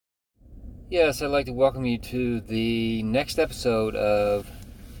Yes, I'd like to welcome you to the next episode of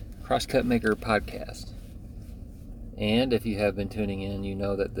Crosscut Maker Podcast. And if you have been tuning in, you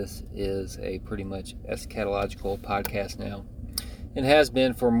know that this is a pretty much eschatological podcast now. It has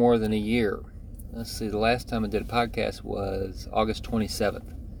been for more than a year. Let's see, the last time I did a podcast was August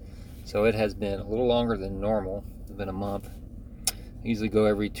 27th. So it has been a little longer than normal. It's been a month. I usually go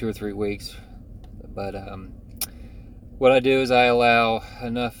every 2 or 3 weeks. But what I do is I allow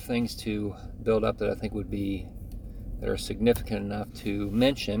enough things to build up that I think that are significant enough to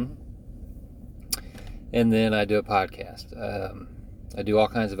mention, and then I do a podcast. I do all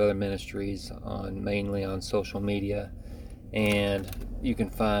kinds of other ministries mainly on social media, and you can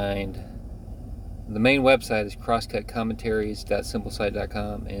find the main website is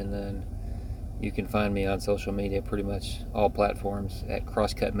crosscutcommentaries.simplesite.com, and then you can find me on social media, pretty much all platforms, at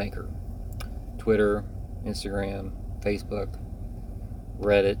Crosscut Maker. Twitter, Instagram, Facebook,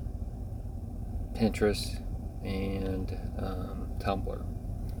 Reddit, Pinterest, and Tumblr.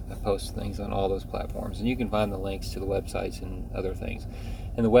 I post things on all those platforms, and you can find the links to the websites and other things.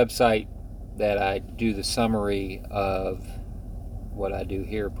 And the website that I do the summary of what I do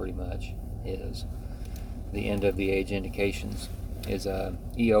here pretty much is the end of the age indications is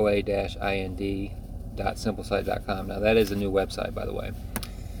eoa-ind.simplesite.com. Now that is a new website, by the way.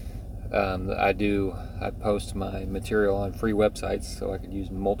 I post my material on free websites, so I could use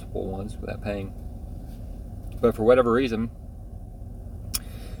multiple ones without paying. But for whatever reason,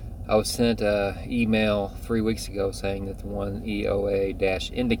 I was sent an email 3 weeks ago saying that the one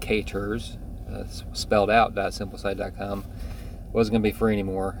EOA-indicators, spelled out .simplesite.com, wasn't going to be free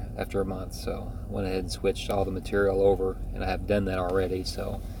anymore after a month. So I went ahead and switched all the material over, and I have done that already.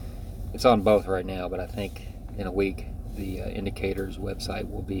 So it's on both right now, but I think in a week the indicators website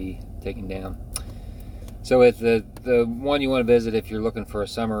will be taken down. So it's the one you want to visit if you're looking for a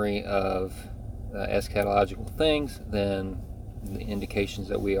summary of eschatological things, then the indications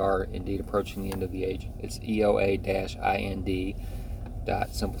that we are indeed approaching the end of the age. It's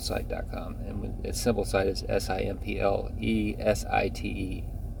eoa-ind.simplesite.com, and its Simplesite is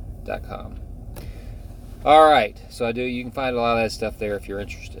simplesite.com. All right, so you can find a lot of that stuff there if you're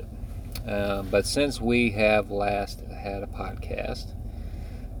interested. But since we have last had a podcast,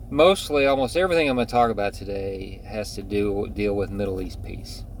 almost everything I'm going to talk about today has to deal with Middle East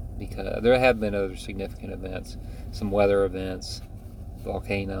peace, because there have been other significant events, some weather events,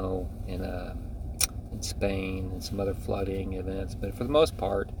 volcano in Spain, and some other flooding events. But for the most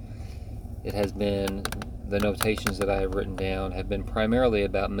part, it has been, the notations that I have written down have been primarily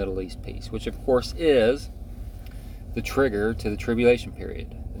about Middle East peace, which of course is the trigger to the tribulation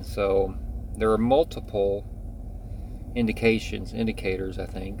period. And so there are multiple indicators, I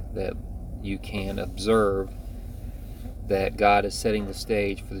think, that you can observe that God is setting the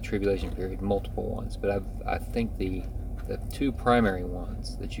stage for the tribulation period, multiple ones. But I think the two primary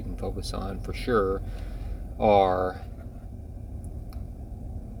ones that you can focus on for sure are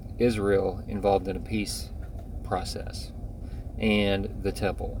Israel involved in a peace process and the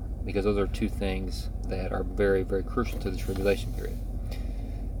temple, because those are two things that are very, very crucial to the tribulation period.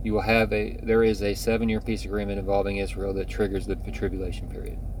 There is a 7-year peace agreement involving Israel that triggers the tribulation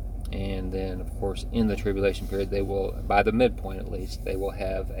period. And then, of course, in the tribulation period, they will, by the midpoint at least, they will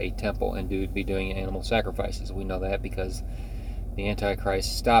have a temple and be doing animal sacrifices. We know that because the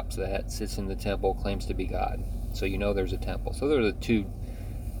Antichrist stops that, sits in the temple, claims to be God. So you know there's a temple. So those are the two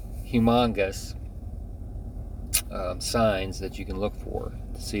humongous signs that you can look for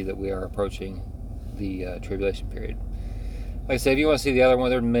to see that we are approaching the tribulation period. Like I said, if you want to see the other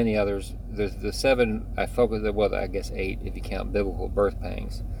one, there are many others. The 7, I guess 8 if you count biblical birth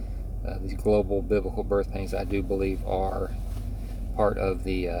pangs. These global biblical birth pangs, I do believe, are part of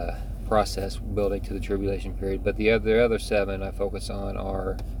the process building to the tribulation period. But the other 7 I focus on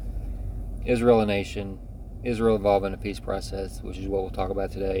are Israel a nation, Israel involved in a peace process, which is what we'll talk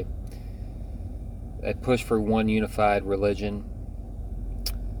about today, a push for one unified religion,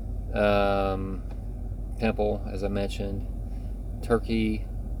 temple, as I mentioned, Turkey,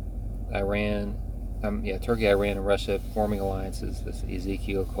 Iran, and Russia forming alliances, this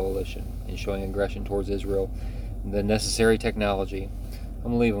Ezekiel coalition, and showing aggression towards Israel, the necessary technology.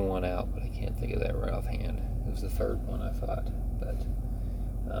 I'm leaving one out, but I can't think of that right offhand. It was the third one, I thought. But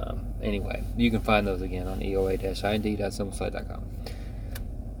anyway, you can find those again on eoa-ind.simplesite.com.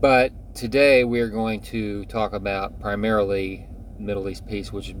 But today we are going to talk about primarily Middle East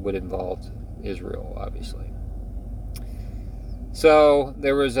peace, which would involve Israel, obviously. So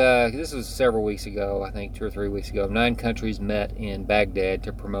there was this was several weeks ago, I think 2 or 3 weeks ago, 9 countries met in Baghdad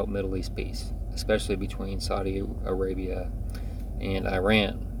to promote Middle East peace, especially between Saudi Arabia and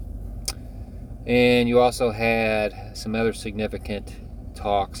Iran. And you also had some other significant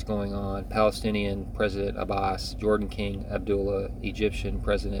talks going on. Palestinian President Abbas, Jordan King Abdullah, Egyptian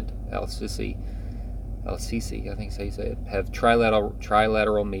President Al-Sisi, I think so you say it, have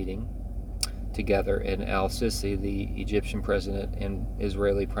trilateral meeting together, and Al-Sisi, the Egyptian president, and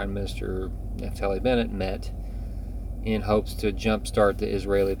Israeli Prime Minister Naftali Bennett met in hopes to jumpstart the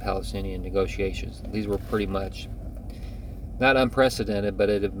Israeli-Palestinian negotiations. These were pretty much not unprecedented, but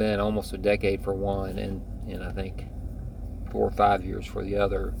it had been almost a decade for one, and I think 4 or 5 years for the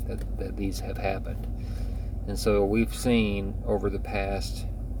other that these have happened. And so we've seen over the past,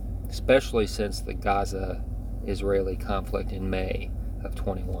 especially since the Gaza-Israeli conflict in May of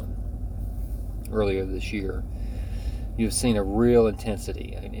 21, earlier this year, you've seen a real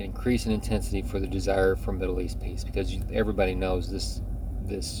intensity, an increase in intensity for the desire for Middle East peace, because everybody knows this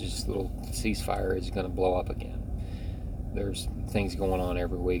just little ceasefire is going to blow up again. There's things going on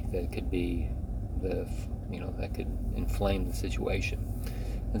every week that could be that could inflame the situation.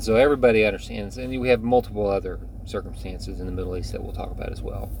 And so everybody understands, and we have multiple other circumstances in the Middle East that we'll talk about as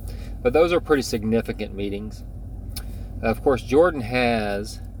well. But those are pretty significant meetings. Of course, Jordan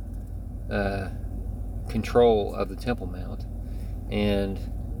has control of the Temple Mount, and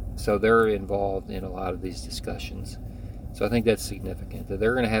so they're involved in a lot of these discussions. So I think that's significant, that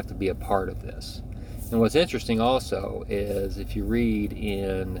they're going to have to be a part of this. And what's interesting also is if you read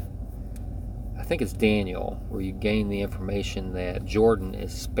in, I think it's Daniel, where you gain the information that Jordan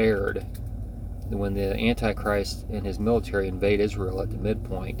is spared when the Antichrist and his military invade Israel at the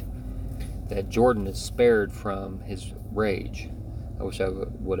midpoint, that Jordan is spared from his rage. I wish I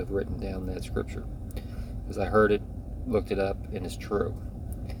would have written down that scripture, because I heard it, looked it up, and it's true.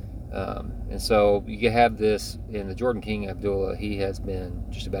 And so you have this in the Jordan King Abdullah. He has been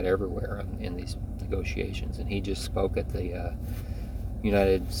just about everywhere in these negotiations, and he just spoke at the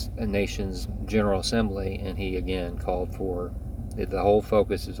United Nations General Assembly, and he again called for the whole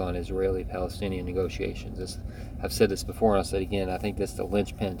focus is on Israeli-Palestinian negotiations. I've said this before, and I'll say it again. I think that's the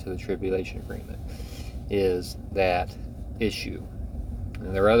linchpin to the Tribulation Agreement, is that issue.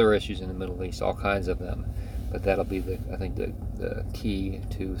 And there are other issues in the Middle East, all kinds of them, but that'll be the key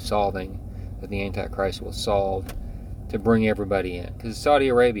to solving, that the Antichrist will solve, to bring everybody in. Because Saudi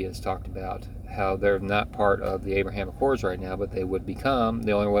Arabia has talked about how they're not part of the Abraham Accords right now, but they would become.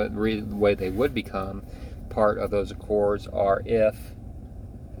 The only way they would become part of those accords are if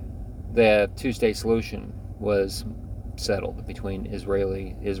the two-state solution was settled between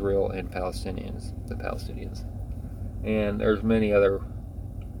Israel and the Palestinians. And there's many other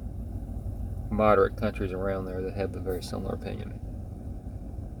moderate countries around there that have a very similar opinion.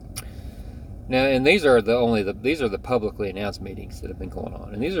 Now, and these are the publicly announced meetings that have been going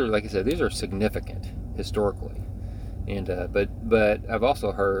on, and these are, like I said, these are significant historically. And but I've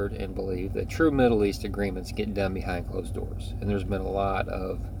also heard and believe that true Middle East agreements get done behind closed doors, and there's been a lot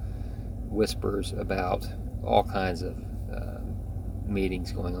of whispers about all kinds of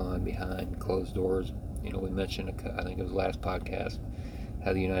meetings going on behind closed doors. You know, we mentioned, I think it was last podcast,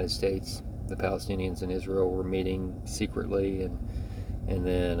 how the United States, the Palestinians, and Israel were meeting secretly, and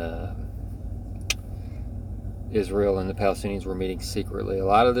then Israel and the Palestinians were meeting secretly. A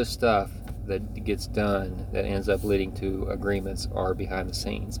lot of this stuff that gets done that ends up leading to agreements are behind the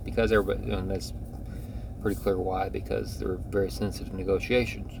scenes, because everybody, and that's pretty clear why, because they're very sensitive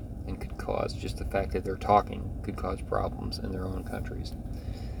negotiations, and could cause, just the fact that they're talking could cause problems in their own countries.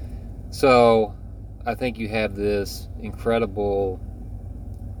 So I think you have this incredible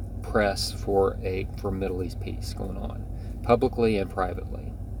press for Middle East peace going on, publicly and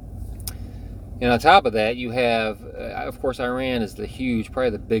privately. And on top of that, you have, of course, Iran is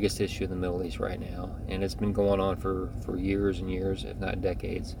probably the biggest issue in the Middle East right now, and it's been going on for years and years, if not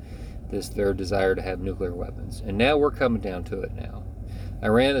decades, their desire to have nuclear weapons. And now we're coming down to it now.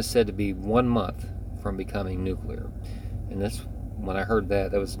 Iran is said to be 1 month from becoming nuclear, and when I heard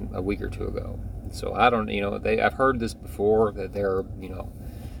that was a week or two ago. So I don't, I've heard this before, that they're,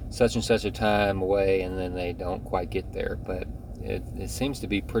 such and such a time away, and then they don't quite get there, but it seems to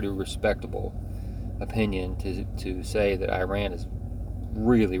be pretty respectable opinion to say that Iran is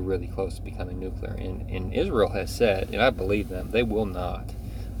really, really close to becoming nuclear. And Israel has said, and I believe them, they will not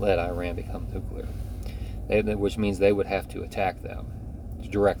let Iran become nuclear, which means they would have to attack them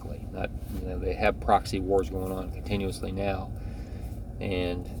directly. Not, they have proxy wars going on continuously now,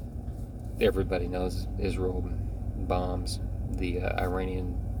 and everybody knows Israel bombs the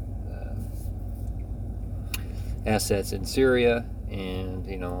Iranian assets in Syria, and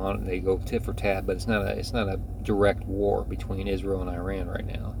they go tit for tat, but it's not a direct war between Israel and Iran right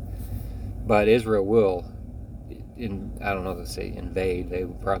now. But Israel I don't know if they say invade. They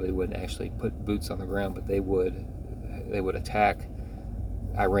probably wouldn't actually put boots on the ground, but they would attack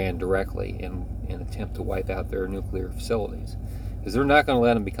Iran directly and attempt to wipe out their nuclear facilities, because they're not going to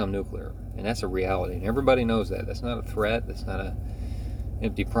let them become nuclear, and that's a reality, and everybody knows that. That's not a threat. That's not a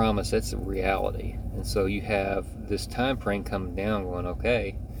empty promise. That's a reality. And so you have this time frame coming down, going,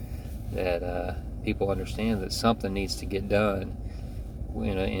 okay, that people understand that something needs to get done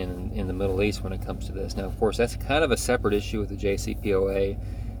in the Middle East when it comes to this. Now, of course, that's kind of a separate issue with the JCPOA,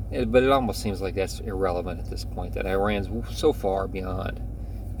 but it almost seems like that's irrelevant at this point, that Iran's so far beyond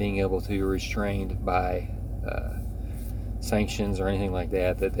being able to be restrained by sanctions or anything like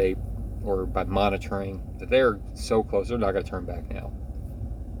that, or by monitoring, that they're so close, they're not going to turn back now.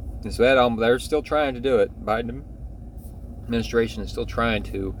 And so they're still trying to do it. Biden administration is still trying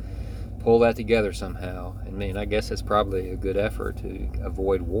to pull that together somehow. I mean, I guess it's probably a good effort to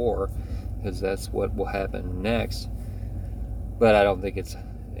avoid war, because that's what will happen next. But I don't think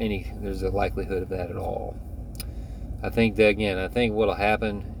there's a likelihood of that at all. I think what'll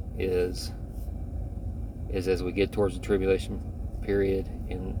happen is as we get towards the tribulation period,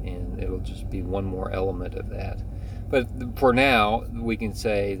 and it'll just be one more element of that. But for now, we can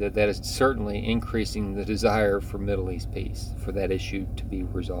say that is certainly increasing the desire for Middle East peace, for that issue to be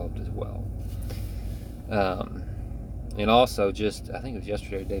resolved as well. And also, I think it was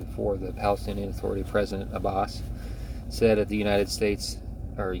yesterday or the day before, the Palestinian Authority President Abbas said at the United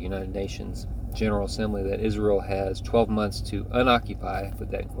Nations General Assembly that Israel has 12 months to unoccupy, put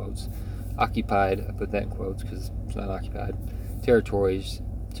that in quotes, occupied, I put that in quotes because it's not occupied, territories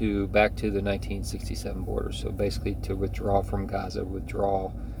back to the 1967 borders. So basically to withdraw from Gaza,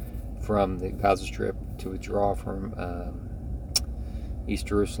 withdraw from the Gaza Strip, to withdraw from East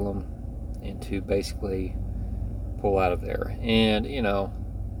Jerusalem, and to basically pull out of there. And,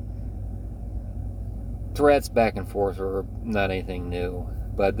 threats back and forth are not anything new,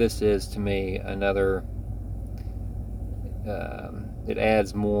 but this is, to me, another, it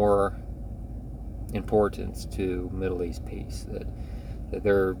adds more importance to Middle East peace, that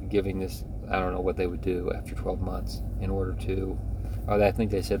they're giving this. I don't know what they would do after 12 months in order to, I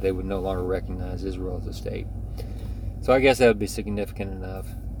think they said they would no longer recognize Israel as a state. So I guess that would be significant enough,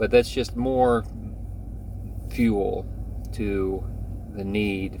 but that's just more fuel to the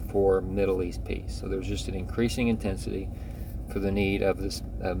need for Middle East peace. So there's just an increasing intensity for the need of this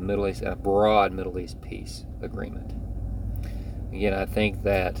Middle East, a broad Middle East peace agreement. Again, I think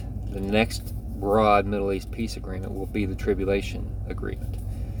that the next broad Middle East peace agreement will be the tribulation agreement.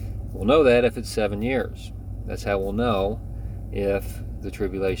 We'll know that if it's 7 years. That's how we'll know if it is a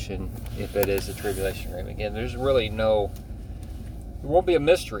tribulation agreement. Again, there won't be a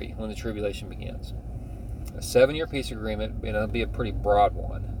mystery when the tribulation begins. A 7-year peace agreement, it'll be a pretty broad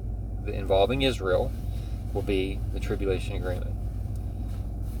one, involving Israel, will be the tribulation agreement.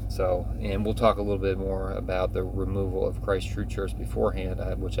 So, and we'll talk a little bit more about the removal of Christ True Church beforehand,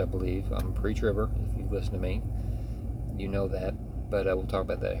 which I believe, I'm a pre-tribber. If you listen to me, you know that. But we'll talk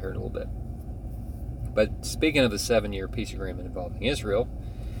about that here in a little bit. But speaking of the 7-year peace agreement involving Israel,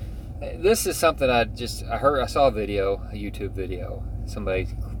 this is something I saw a YouTube video, somebody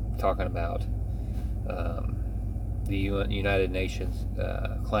talking about the United Nations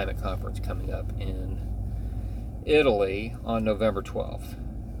climate conference coming up in Italy on November 12th.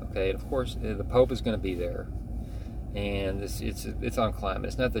 Okay, and of course the Pope is going to be there, and it's on climate.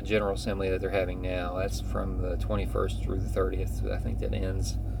 It's not the General Assembly that they're having now. That's from the 21st through the 30th. I think that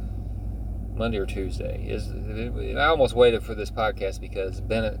ends Monday or Tuesday. I almost waited for this podcast because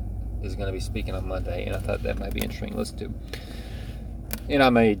Bennett is going to be speaking on Monday, and I thought that might be interesting to listen to. And I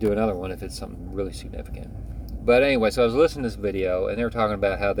may do another one if it's something really significant. But anyway, so I was listening to this video, and they were talking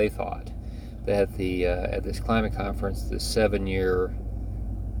about how they thought that at this climate conference, this 7-year,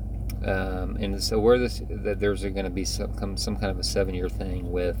 and so that there's going to be some kind of a 7-year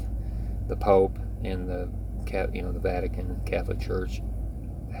thing with the Pope and the Vatican Catholic Church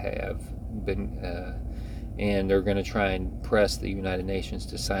have been, and they're going to try and press the United Nations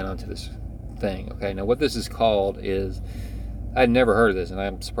to sign on to this thing. Okay, now what this is called is, I'd never heard of this, and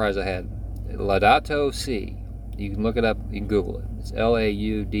I'm surprised I had. Laudato Si. You can look it up. You can Google it. It's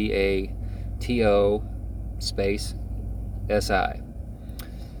Laudato space Si.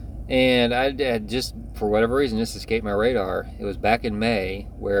 And I had just, for whatever reason, this escaped my radar. It was back in May,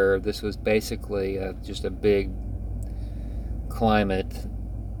 where this was basically just a big climate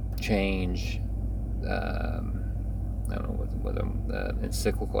change. I don't know what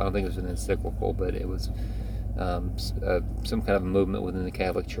encyclical. I don't think it was an encyclical, but it was some kind of movement within the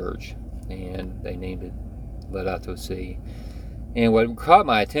Catholic Church, and they named it Laudato Si. And what caught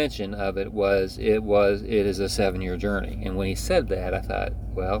my attention of it is a 7-year journey. And when he said that, I thought,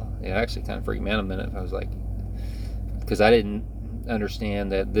 well, it actually kind of freaked me out a minute. I was like, because I didn't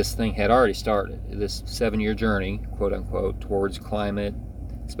understand that this thing had already started. This 7-year journey, quote unquote, towards climate.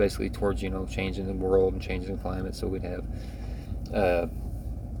 It's basically towards, changing the world and changing the climate, so we'd have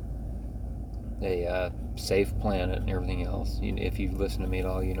a safe planet and everything else. If you've listened to me at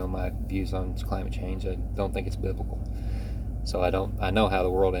all, you know my views on climate change. I don't think it's biblical. So I know how the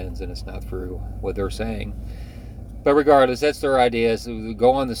world ends, and it's not through what they're saying. But regardless, that's their idea. So we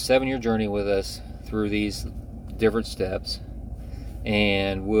go on this 7-year journey with us through these different steps,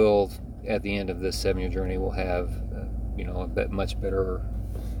 and we'll, at the end of this 7-year journey, we'll have, a much better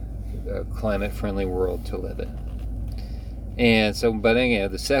climate-friendly world to live in. And so, but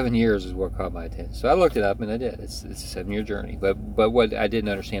again, the 7 years is what caught my attention. So I looked it up, and I did. It's a 7-year journey. But what I didn't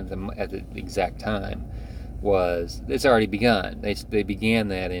understand at the exact time was it's already begun. They began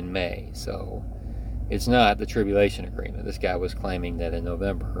that in May, so it's not the tribulation agreement. This guy was claiming that in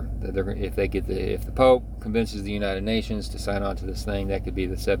November, that if the Pope convinces the United Nations to sign on to this thing, that could be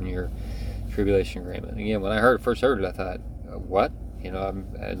the 7-year tribulation agreement. Again, when I first heard it, I thought, what?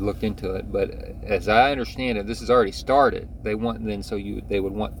 I looked into it, but as I understand it, this has already started. They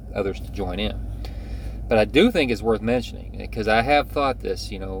would want others to join in. But I do think it's worth mentioning, because I have thought this,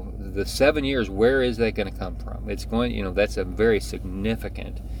 the 7 years, where is that going to come from? It's going, that's a very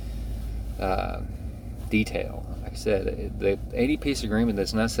significant detail. Like I said, the 80 peace agreement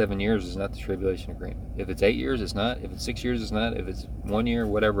that's not 7 years is not the tribulation agreement. If it's 8 years, it's not. If it's 6 years, it's not. If it's 1 year,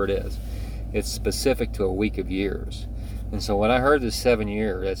 whatever it is, it's specific to a week of years. And so when I heard this 7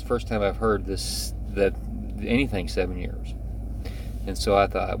 year, that's the first time I've heard that anything 7 years. And so I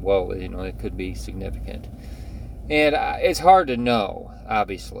thought, whoa, it could be significant. And it's hard to know,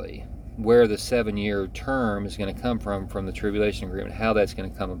 obviously, where the 7-year term is going to come from the tribulation agreement, how that's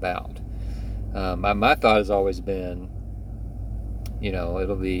going to come about. My thought has always been,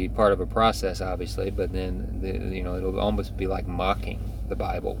 it'll be part of a process, obviously, but then, it'll almost be like mocking the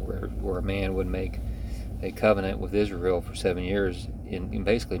Bible, where a man would make a covenant with Israel for 7 years in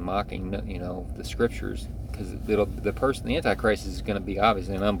basically mocking, the scriptures, because the Antichrist is going to be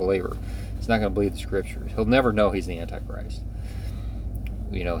obviously an unbeliever. He's not going to believe the scriptures. He'll never know he's the Antichrist,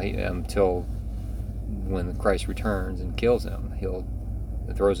 until when Christ returns and kills him.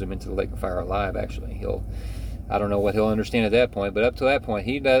 Throws him into the lake of fire alive. Actually, I don't know what he'll understand at that point, but up to that point,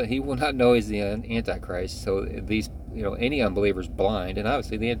 he will not know he's the Antichrist. So any unbeliever's blind, and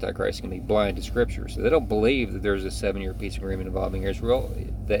obviously the Antichrist can be blind to Scripture, so they don't believe that there's a 7-year peace agreement involving Israel.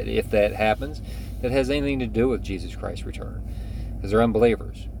 That if that happens, it has anything to do with Jesus Christ's return, because they're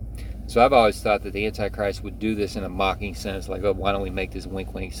unbelievers. So I've always thought that the Antichrist would do this in a mocking sense, like, oh, why don't we make this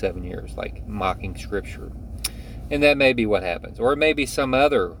wink, 7 years, like mocking Scripture. And that may be what happens. Or it may be some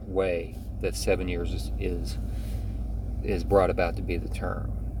other way that 7 years is brought about to be the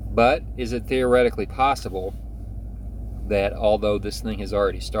term. But is it theoretically possible that although this thing has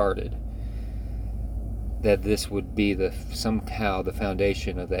already started, that this would be somehow the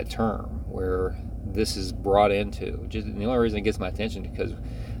foundation of that term, where this is brought into? Just the only reason it gets my attention is because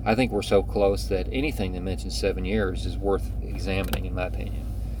I think we're so close that anything that mentions 7 years is worth examining, in my opinion.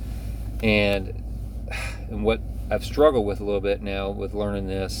 And what I've struggled with a little bit now with learning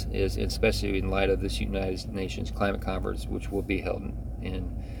this is, especially in light of this United Nations Climate Conference, which will be held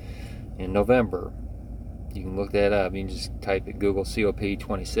in November. You can look that up. You can just type it, Google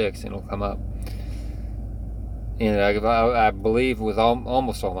COP26, and it'll come up. And I believe with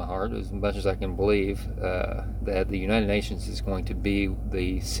almost all my heart, as much as I can believe, that the United Nations is going to be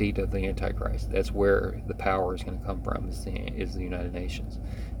the seat of the Antichrist. That's where the power is going to come from, is the United Nations.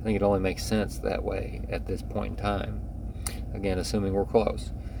 I think it only makes sense that way at this point in time. Again, assuming we're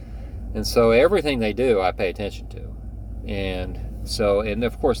close. And so everything they do, I pay attention to. And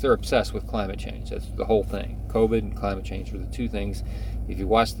of course, they're obsessed with climate change. That's the whole thing. COVID and climate change are the two things. If you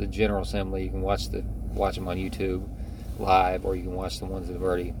watch the General Assembly, you can watch them on YouTube live, or you can watch the ones that have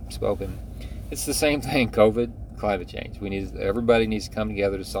already spoken. It's the same thing: COVID, climate change. Everybody needs to come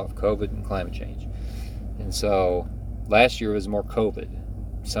together to solve COVID and climate change. And so last year was more COVID,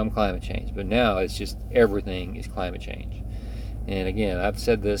 some climate change, but now it's just everything is climate change. And again, I've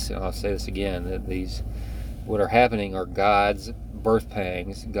said this, and I'll say this again, that what are happening are God's birth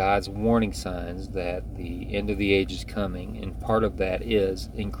pangs, God's warning signs that the end of the age is coming, and part of that is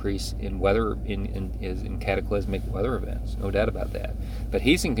increase in weather, in cataclysmic weather events, no doubt about that. But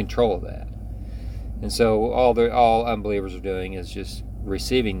He's in control of that, and so all unbelievers are doing is just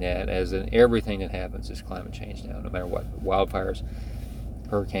receiving that as everything that happens is climate change now, no matter what: wildfires,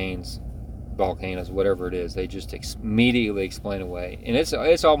 hurricanes, volcanoes, whatever it is. They just immediately explain away. And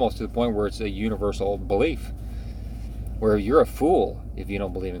it's almost to the point where it's a universal belief, where you're a fool if you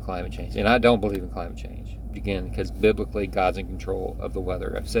don't believe in climate change. And I don't believe in climate change. Again, because biblically, God's in control of the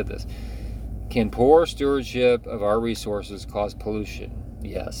weather. I've said this. Can poor stewardship of our resources cause pollution?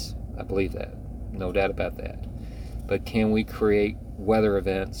 Yes, I believe that. No doubt about that. But can we create weather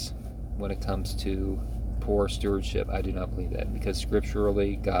events when it comes to poor stewardship? I do not believe that, because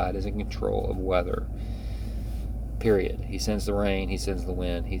scripturally, God is in control of weather. Period. He sends the rain, He sends the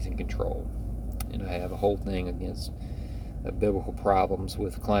wind, He's in control. And I have a whole thing against biblical problems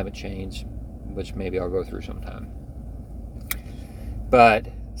with climate change, which maybe I'll go through sometime. But,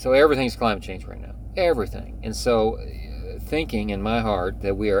 so everything's climate change right now. Everything. And so, thinking in my heart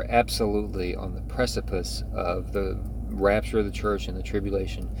that we are absolutely on the precipice of the rapture of the church and the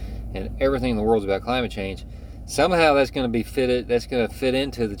tribulation, and everything in the world is about climate change, somehow that's going to fit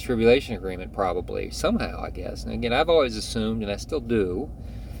into the tribulation agreement, probably. Somehow, I guess. And again, I've always assumed, and I still do,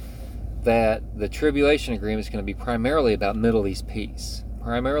 that the tribulation agreement is going to be primarily about Middle East peace,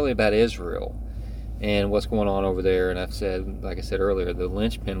 primarily about Israel and what's going on over there. And I've said, like I said earlier, the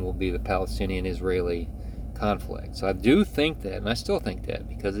linchpin will be the Palestinian-Israeli conflict. So I do think that, and I still think that,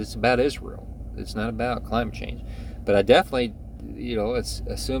 because it's about Israel. It's not about climate change. But I definitely,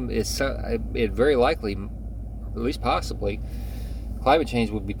 it very likely, at least possibly, climate change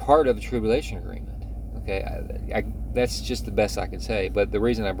would be part of a tribulation agreement. Okay, that's just the best I can say. But the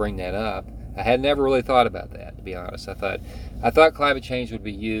reason I bring that up, I had never really thought about that, to be honest. I thought climate change would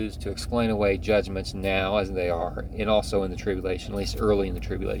be used to explain away judgments now as they are, and also in the tribulation, at least early in the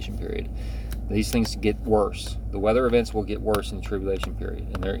tribulation period. These things get worse. The weather events will get worse in the tribulation period,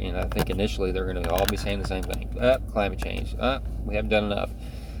 and I think initially they're going to all be saying the same thing: climate change. We haven't done enough.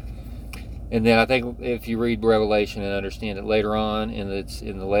 And then I think if you read Revelation and understand it later on, and it's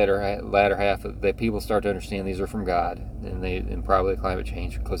in the latter half, that people start to understand these are from God, and probably climate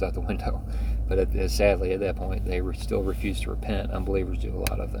change goes out the window. But sadly, at that point, they still refuse to repent. Unbelievers do, a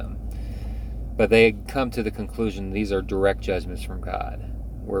lot of them. But they come to the conclusion these are direct judgments from God.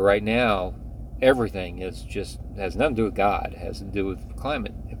 Where right now, everything has nothing to do with God. It has to do with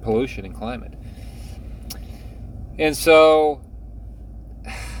climate, pollution and climate. And so,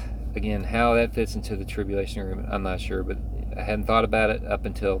 again, how that fits into the tribulation agreement, I'm not sure, but I hadn't thought about it up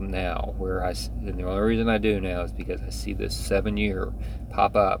until now, and the only reason I do now is because I see this 7-year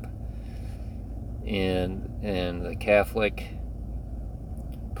pop up in the Catholic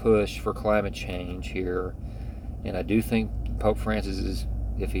push for climate change here. And I do think Pope Francis is,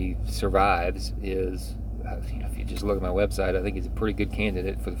 if he survives, if you just look at my website, I think he's a pretty good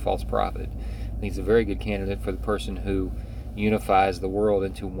candidate for the false prophet. I think he's a very good candidate for the person who unifies the world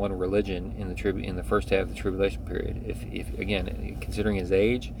into one religion in the first half of the tribulation period. If again, considering his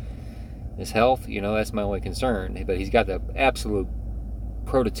age, his health, that's my only concern. But he's got the absolute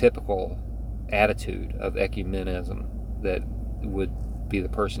prototypical attitude of ecumenism that would be the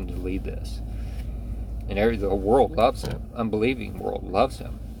person to lead this. And the world loves him. Unbelieving world loves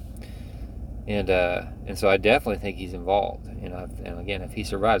him. And so I definitely think he's involved. And again, if he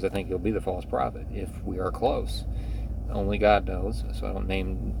survives, I think he'll be the false prophet if we are close. Only God knows. So I don't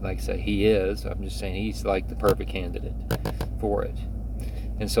name, like I say, he is. I'm just saying he's like the perfect candidate for it.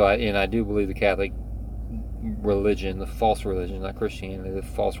 And so I do believe the Catholic religion, the false religion, not Christianity, the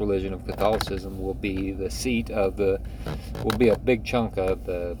false religion of Catholicism will be the seat of will be a big chunk of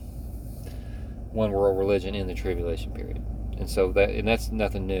the one world religion in the tribulation period. And so that's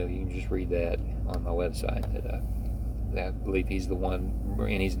nothing new. You can just read that on my website. That I believe he's the one,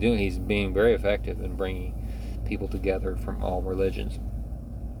 and he's being very effective in bringing people together from all religions,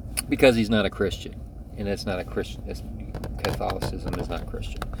 because he's not a Christian, and it's not a Christian. Catholicism is not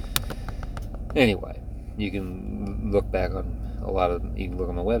Christian. Anyway, you can look back on you can look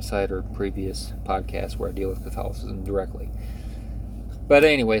on my website or previous podcasts where I deal with Catholicism directly. But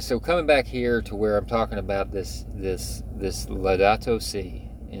anyway, so coming back here to where I'm talking about this Laudato Si,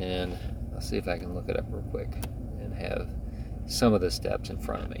 and I'll see if I can look it up real quick and have some of the steps in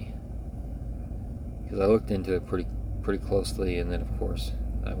front of me, because I looked into it pretty closely, and then of course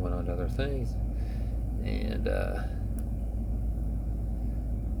I went on to other things, and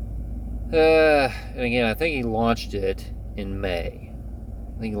again, I think he launched it in May.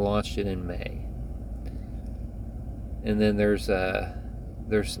 And then there's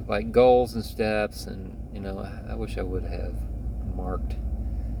like goals and steps, and I wish I would have marked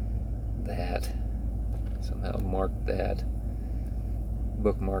that somehow, bookmarked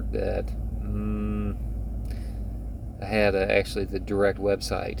that. I had actually the direct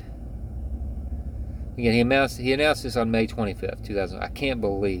website. Again, he announced this on May 25th, 2000. I can't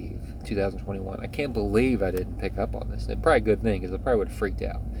believe 2021. I can't believe I didn't pick up on this. And probably a good thing, because I probably would have freaked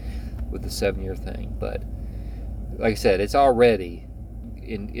out with the 7-year thing. But like I said, it's already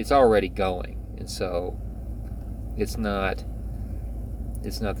going, and so it's not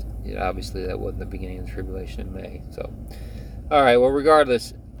obviously that wasn't the beginning of the tribulation in May. So, all right. Well,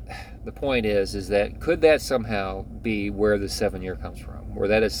 regardless, the point is that could that somehow be where the 7-year comes from, where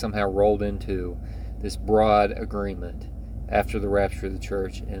that is somehow rolled into this broad agreement after the rapture of the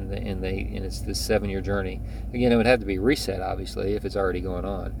church, and it's this 7-year journey. Again, it would have to be reset, obviously, if it's already going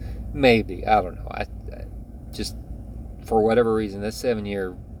on. Maybe, I don't know. I just, for whatever reason, that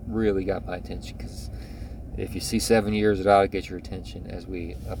 7-year really got my attention, because if you see 7 years, it ought to get your attention as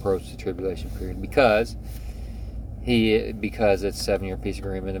we approach the tribulation period, because it's a 7-year peace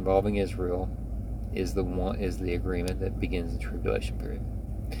agreement involving Israel is the agreement that begins the tribulation period.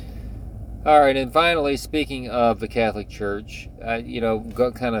 All right, and finally, speaking of the Catholic Church,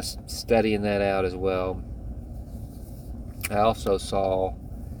 go kind of studying that out as well. I also saw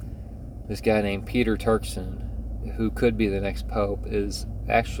this guy named Peter Turkson, who could be the next pope, is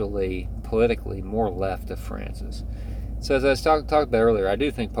actually politically more left of Francis. So as I talked about earlier, I do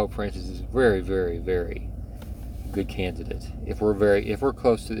think Pope Francis is a very, very, very good candidate. If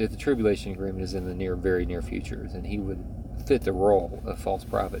the tribulation agreement is in the very near future, then he would fit the role of false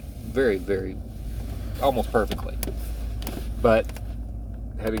prophet very, very, almost perfectly. But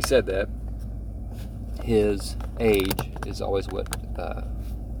having said that, his age is always what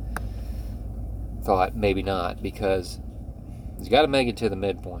thought maybe not, because he's got to make it to the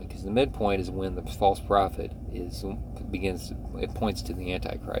midpoint, because the midpoint is when the false prophet it points to the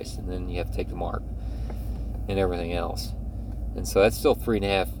Antichrist, and then you have to take the mark and everything else. And so that's still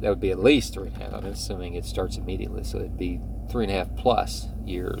 3.5. That would be at least 3.5. I'm assuming it starts immediately, so it'd be 3.5 plus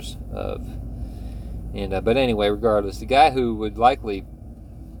years of. And but anyway, regardless, the guy who would likely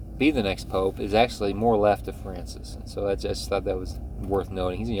be the next pope is actually more left of Francis, and so I just thought that was worth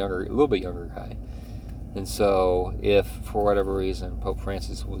noting. He's a little bit younger guy, and so if for whatever reason Pope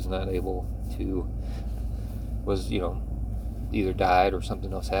Francis was not able to, either died or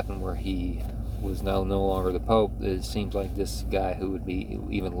something else happened where he was now no longer the Pope, it seems like this guy who would be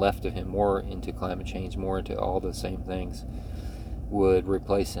even left of him, more into climate change, more into all the same things, would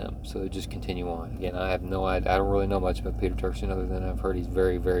replace him. So it would just continue on. Again, I don't really know much about Peter Turkson, other than I've heard he's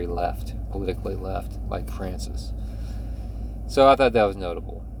very, very left, politically left, like Francis. So I thought that was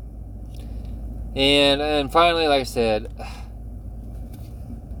notable. And finally, like I said,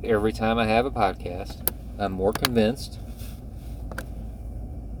 every time I have a podcast, I'm more convinced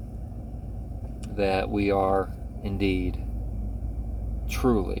that we are indeed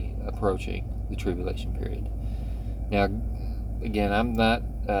truly approaching the tribulation period. Now, again, I'm not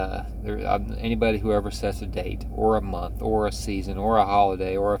anybody who ever sets a date or a month or a season or a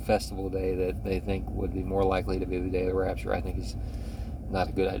holiday or a festival day that they think would be more likely to be the day of the rapture, I think is not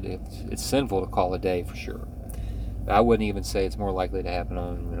a good idea. It's sinful to call a day for sure. I wouldn't even say it's more likely to happen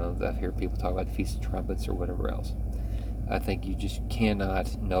on, I hear people talk about the Feast of Trumpets or whatever else. I think you just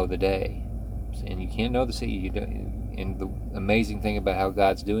cannot know the day. And you can't know the city. And the amazing thing about how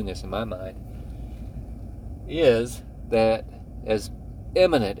God's doing this, in my mind, is that as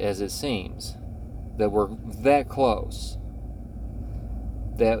imminent as it seems, that we're that close,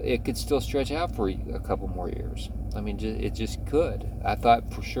 that it could still stretch out for a couple more years. I mean, it just could. I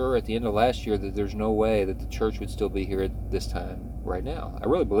thought for sure at the end of last year that there's no way that the church would still be here at this time right now. I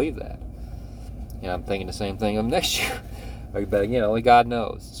really believe that. And I'm thinking the same thing of next year. But again, only God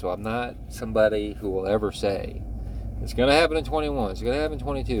knows. So I'm not somebody who will ever say, it's going to happen in 21, it's going to happen in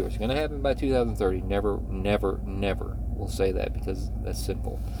 22, it's going to happen by 2030. Never, never, never will say that, because that's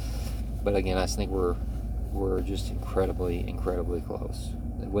simple. But again, I think we're just incredibly, incredibly close.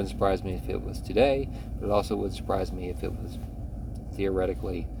 It wouldn't surprise me if it was today, but it also would surprise me if it was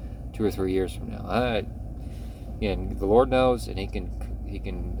theoretically 2 or 3 years from now. Again, the Lord knows, and He can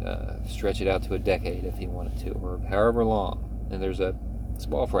stretch it out to a decade if He wanted to, or however long. And there's a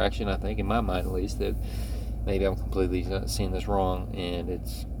small fraction, I think, in my mind at least, that maybe I'm completely seeing this wrong, and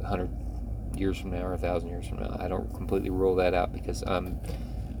it's 100 years from now or 1,000 years from now. I don't completely rule that out, because I'm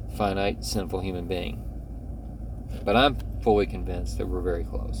a finite, sinful human being. But I'm fully convinced that we're very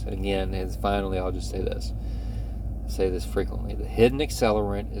close. And again, as finally, I'll just say this. I say this frequently. The hidden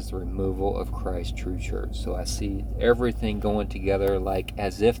accelerant is the removal of Christ's true church. So I see everything going together like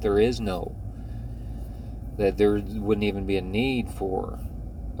as if there is that there wouldn't even be a need for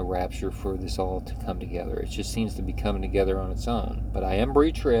a rapture for this all to come together. It just seems to be coming together on its own. But I am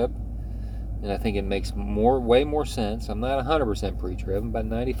pre-trib, and I think it makes way more sense. I'm not 100% pre-trib, I'm about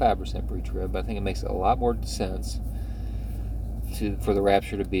 95% pre-trib, but I think it makes a lot more sense for the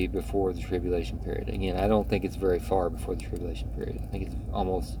rapture to be before the tribulation period. Again, I don't think it's very far before the tribulation period. I think it's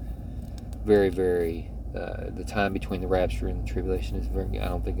almost very, very, the time between the rapture and the tribulation is I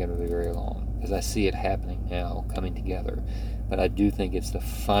don't think it'll be very long, because I see it happening now, coming together. But I do think it's the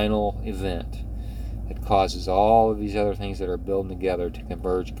final event that causes all of these other things that are building together to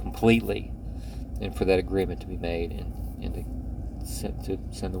converge completely, and for that agreement to be made, and to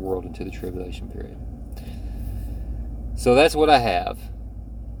send the world into the tribulation period. So that's what I have.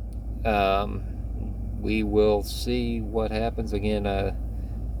 We will see what happens. Again,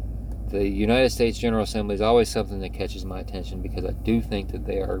 the United States General Assembly is always something that catches my attention, because I do think that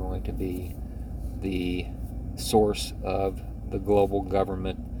they are going to be the source of the global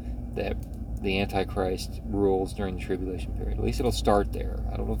government that the Antichrist rules during the tribulation period. At least it'll start there.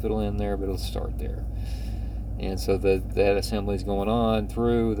 I don't know if it'll end there, but it'll start there. And so that assembly is going on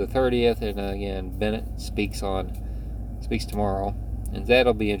through the 30th, and again, Bennett speaks tomorrow, and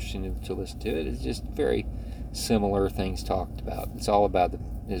that'll be interesting to listen to. It is just very similar things talked about. It's all about the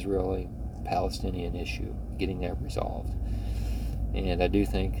Israeli-Palestinian issue, getting that resolved. And I do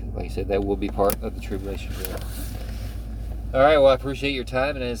think, like I said, that will be part of the tribulation period. All right, well, I appreciate your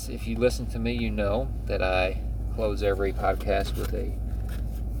time, and if you listen to me, you know that I close every podcast with a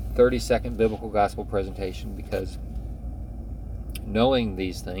 30-second biblical gospel presentation, because knowing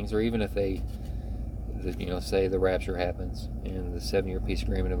these things, or even if say the rapture happens and the 7-year peace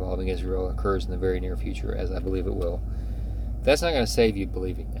agreement involving Israel occurs in the very near future, as I believe it will, that's not going to save you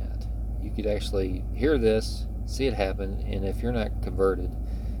believing that. You could actually hear this, see it happen, and if you're not converted,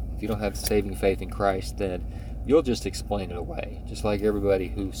 if you don't have saving faith in Christ, then you'll just explain it away. Just like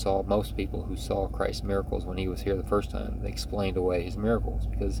most people who saw Christ's miracles when he was here the first time, they explained away his miracles.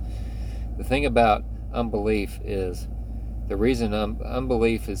 Because the thing about unbelief is, the reason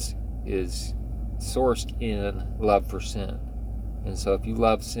unbelief is sourced in love for sin. And so if you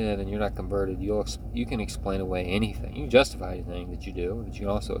love sin and you're not converted, you can explain away anything. You can justify anything that you do, but you can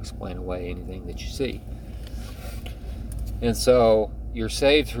also explain away anything that you see. And so you're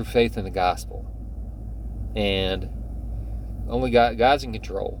saved through faith in the gospel. And only God's in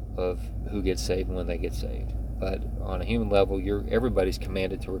control of who gets saved and when they get saved. But on a human level, everybody's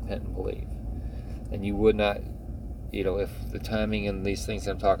commanded to repent and believe. And you would not, if the timing and these things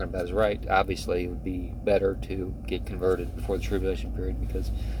that I'm talking about is right, obviously it would be better to get converted before the tribulation period,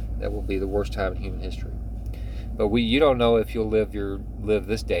 because that will be the worst time in human history. But you don't know if you'll live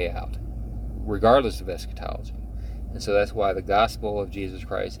this day out, regardless of eschatology. And so that's why the gospel of Jesus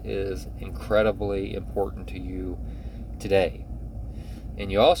Christ is incredibly important to you today.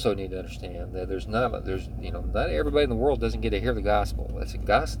 And you also need to understand that not everybody in the world doesn't get to hear the gospel.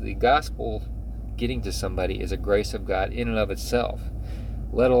 The gospel getting to somebody is a grace of God in and of itself,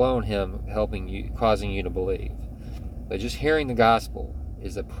 let alone him causing you to believe. But just hearing the gospel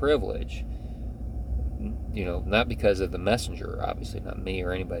is a privilege, not because of the messenger, obviously not me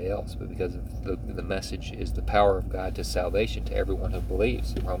or anybody else, but because of the message is the power of God to salvation to everyone who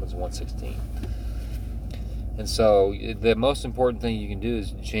believes, Romans 1:16. And so the most important thing you can do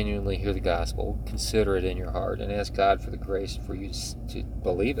is genuinely hear the gospel, consider it in your heart, and ask God for the grace for you to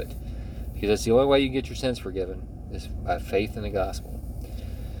believe it. Because that's the only way you get your sins forgiven, is by faith in the gospel.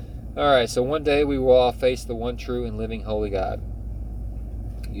 All right, so one day we will all face the one true and living holy God.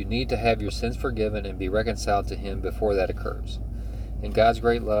 You need to have your sins forgiven and be reconciled to him before that occurs. In God's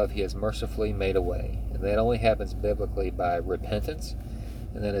great love, he has mercifully made a way. And that only happens biblically by repentance,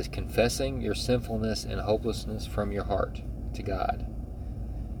 and that is confessing your sinfulness and hopelessness from your heart to God.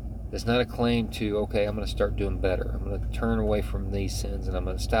 It's not a claim to, okay, I'm going to start doing better. I'm going to turn away from these sins, and I'm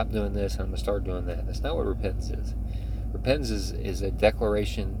going to stop doing this, and I'm going to start doing that. That's not what repentance is. Repentance is a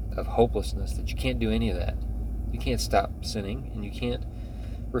declaration of hopelessness, that you can't do any of that. You can't stop sinning, and you can't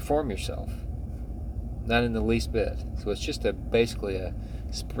reform yourself, not in the least bit. So it's just it's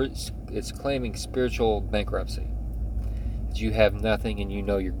claiming spiritual bankruptcy, that you have nothing and you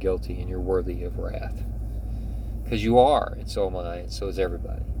know you're guilty and you're worthy of wrath, because you are, and so am I, and so is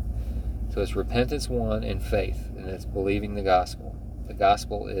everybody. So it's repentance, one, and faith, and it's believing the gospel. The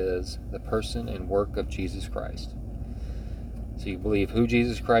gospel is the person and work of Jesus Christ. So you believe who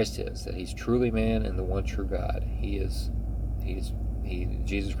Jesus Christ is, that he's truly man and the one true God. Jesus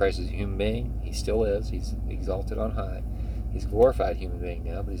Christ is a human being. He still is. He's exalted on high. He's a glorified human being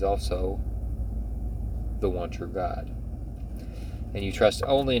now, but he's also the one true God. And you trust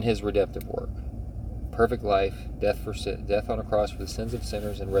only in his redemptive work. Perfect life, death on a cross for the sins of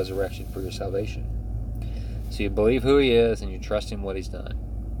sinners, and resurrection for your salvation. So you believe who he is and you trust in what he's done.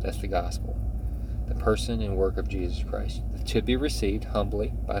 That's the gospel. The person and work of Jesus Christ, to be received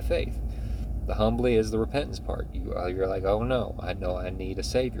humbly by faith. The humbly is the repentance part. You're like, oh no, I know I need a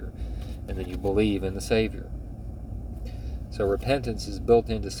Savior. And then you believe in the Savior. So repentance is built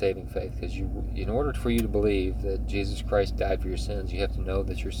into saving faith, because in order for you to believe that Jesus Christ died for your sins, you have to know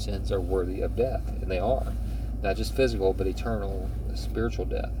that your sins are worthy of death. And they are. Not just physical, but eternal, spiritual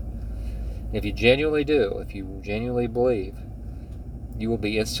death. If you genuinely do, if you genuinely believe, you will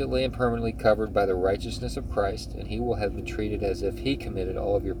be instantly and permanently covered by the righteousness of Christ, and He will have been treated as if He committed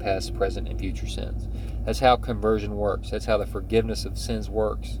all of your past, present, and future sins. That's how conversion works. That's how the forgiveness of sins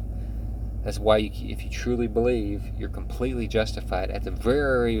works. That's why if you truly believe, you're completely justified at the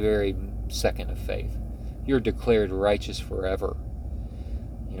very, very second of faith. You're declared righteous forever.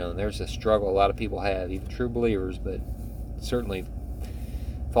 And there's a struggle a lot of people have, even true believers, but certainly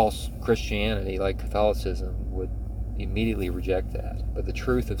false Christianity like Catholicism would immediately reject that. But the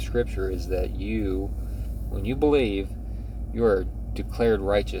truth of Scripture is that when you believe, you are declared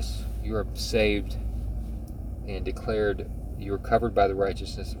righteous. You are saved and declared. You are covered by the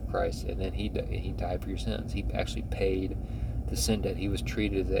righteousness of Christ, and then He died for your sins. He actually paid the sin debt. He was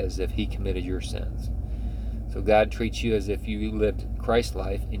treated as if He committed your sins. So God treats you as if you lived Christ's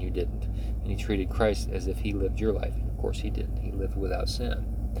life, and you didn't. And He treated Christ as if He lived your life. And of course He didn't. He lived without sin.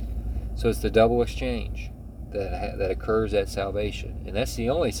 So it's the double exchange that occurs at salvation, and that's the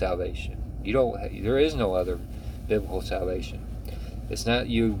only salvation. There is no other biblical salvation. It's not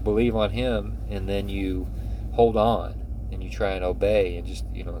you believe on Him and then you hold on and you try and obey and just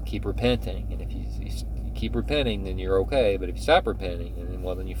keep repenting. And if you keep repenting, then you're okay. But if you stop repenting,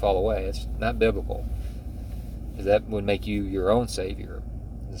 then you fall away. It's not biblical, because that would make you your own Savior.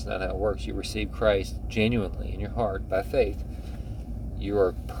 That's not how it works. You receive Christ genuinely in your heart by faith, you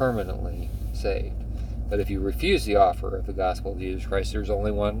are permanently saved. But if you refuse the offer of the gospel of Jesus Christ, there's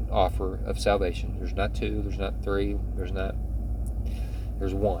only one offer of salvation. There's not two, there's not three, there's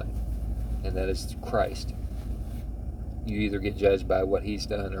one, and that is Christ. You either get judged by what He's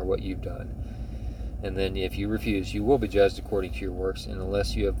done or what you've done. And then if you refuse, you will be judged according to your works, and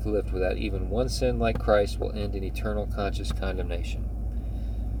unless you have lived without even one sin like Christ, will end in eternal conscious condemnation.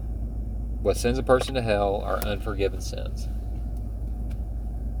 What sends a person to hell are unforgiven sins.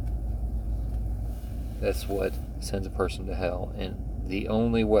 That's what sends a person to hell. And the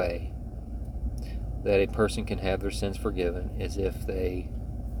only way that a person can have their sins forgiven is if they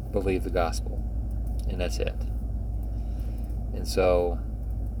believe the gospel. And that's it. And so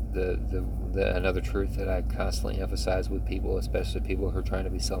another truth that I constantly emphasize with people, especially people who are trying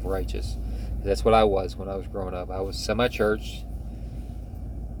to be self-righteous, that's what I was when I was growing up. I was semi-church,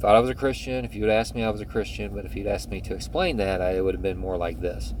 thought I was a Christian. If you would ask me, I was a Christian. But if you'd asked me to explain that, it would have been more like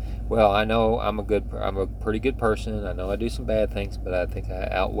this. Well, I know I'm a pretty good person. I know I do some bad things, but I think I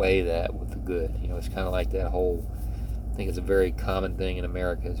outweigh that with the good. It's kind of like that whole, I think it's a very common thing in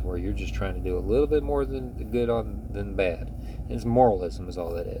America, is where you're just trying to do a little bit more than the good than bad. It's moralism is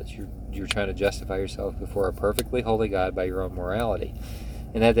all that is. You're trying to justify yourself before a perfectly holy God by your own morality.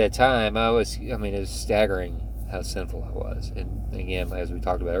 And at that time, it was staggering how sinful I was. And again, as we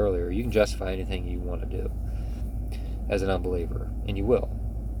talked about earlier, you can justify anything you want to do as an unbeliever, and you will.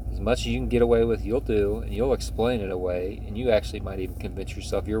 As much as you can get away with, you'll do, and you'll explain it away, and you actually might even convince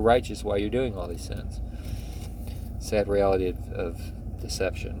yourself you're righteous while you're doing all these sins. Sad reality of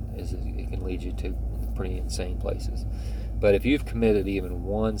deception is it can lead you to pretty insane places. But if you've committed even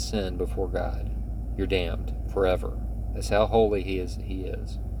one sin before God, you're damned forever. That's how holy He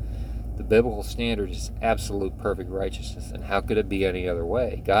is. The biblical standard is absolute perfect righteousness, and how could it be any other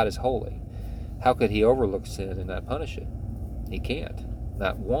way? God is holy. How could He overlook sin and not punish it? He can't.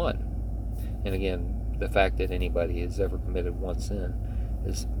 Not one. And again, the fact that anybody has ever committed one sin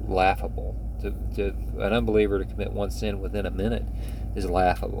is laughable. To an unbeliever to commit one sin within a minute is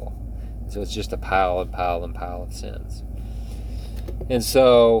laughable. So it's just a pile and pile and pile of sins. And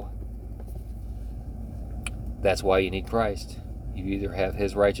so that's why you need Christ. You either have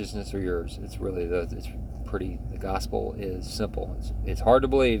His righteousness or yours. It's really the gospel is simple. It's hard to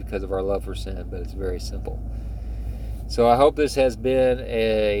believe because of our love for sin, but it's very simple. So I hope this has been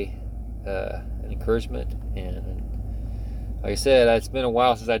an encouragement. And like I said, it's been a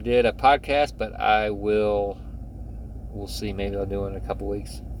while since I did a podcast, but we'll see. Maybe I'll do it in a couple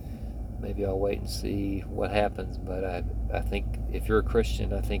weeks. Maybe I'll wait and see what happens. But I think if you're a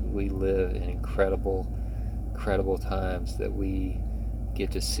Christian, I think we live in incredible times that we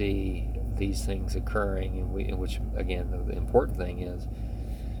get to see these things occurring, and which again the important thing is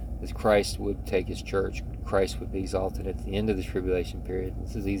Christ would take His church. Christ would be exalted at the end of the tribulation period.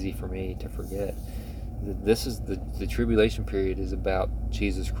 This is easy for me to forget. This is the tribulation period is about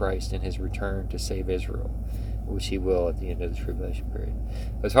Jesus Christ and His return to save Israel. which He will at the end of the tribulation period.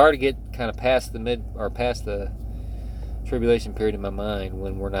 It's hard to get kind of past the tribulation period in my mind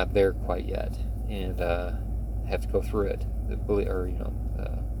when we're not there quite yet, and have to go through it. The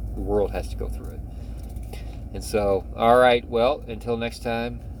world has to go through it. And so, all right. Well, until next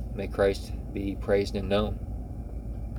time, may Christ be praised and known.